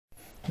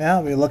Now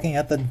we're looking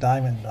at the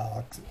Diamond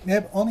Dogs. They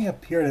have only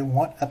appeared in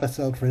one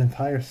episode for the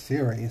entire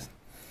series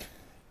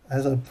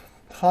as a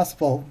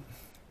possible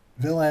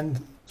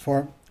villain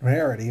for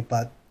Rarity,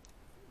 but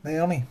they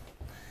only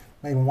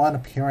made one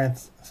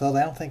appearance, so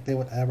I don't think they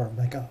would ever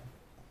make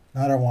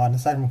another one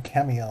aside from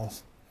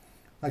cameos.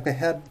 Like they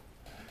had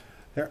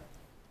their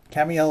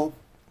cameo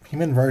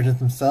human versions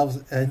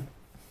themselves in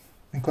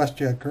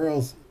Equestria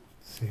Girls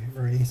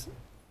series,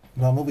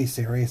 well, movie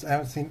series. I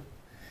haven't seen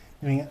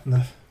any in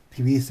the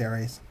TV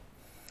series.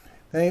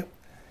 They,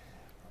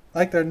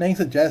 like their name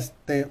suggests,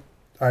 they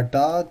are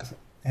dogs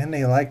and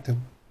they like to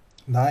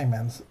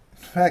diamonds. In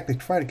fact, they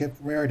try to get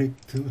Rarity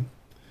to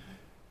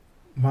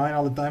mine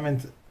all the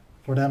diamonds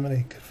for them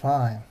they could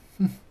find.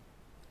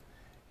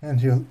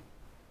 And she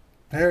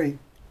managed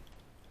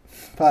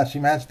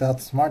to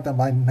outsmart them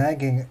by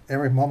nagging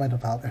every moment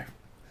about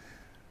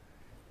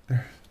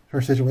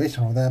her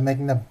situation with them,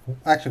 making them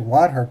actually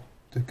want her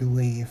to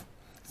leave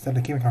instead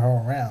of keeping her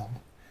around.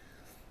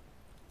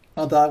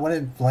 Although I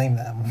wouldn't blame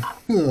them.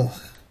 Ugh.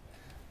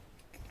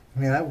 I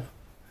mean,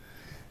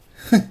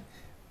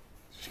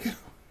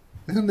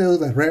 who knew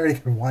that Rarity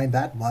could whine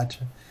that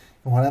much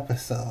in one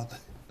episode?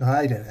 No,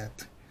 I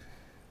didn't.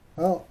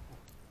 Well,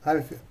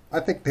 I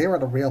think they were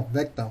the real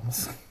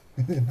victims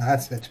in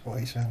that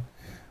situation.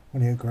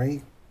 Would you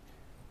agree?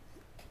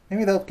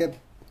 Maybe they'll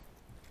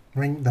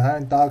bring the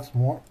Diamond Dogs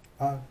more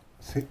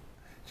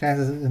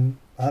chances in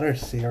other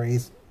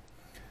series.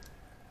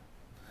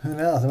 Who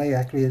knows? It may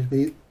actually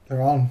be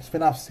their own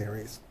spin-off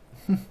series.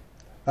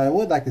 I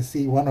would like to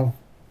see one of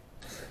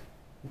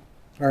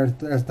where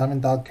there's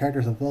Diamond Dog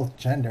characters of both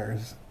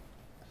genders.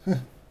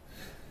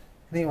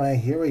 Anyway,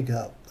 here we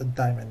go. The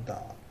Diamond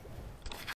Dog.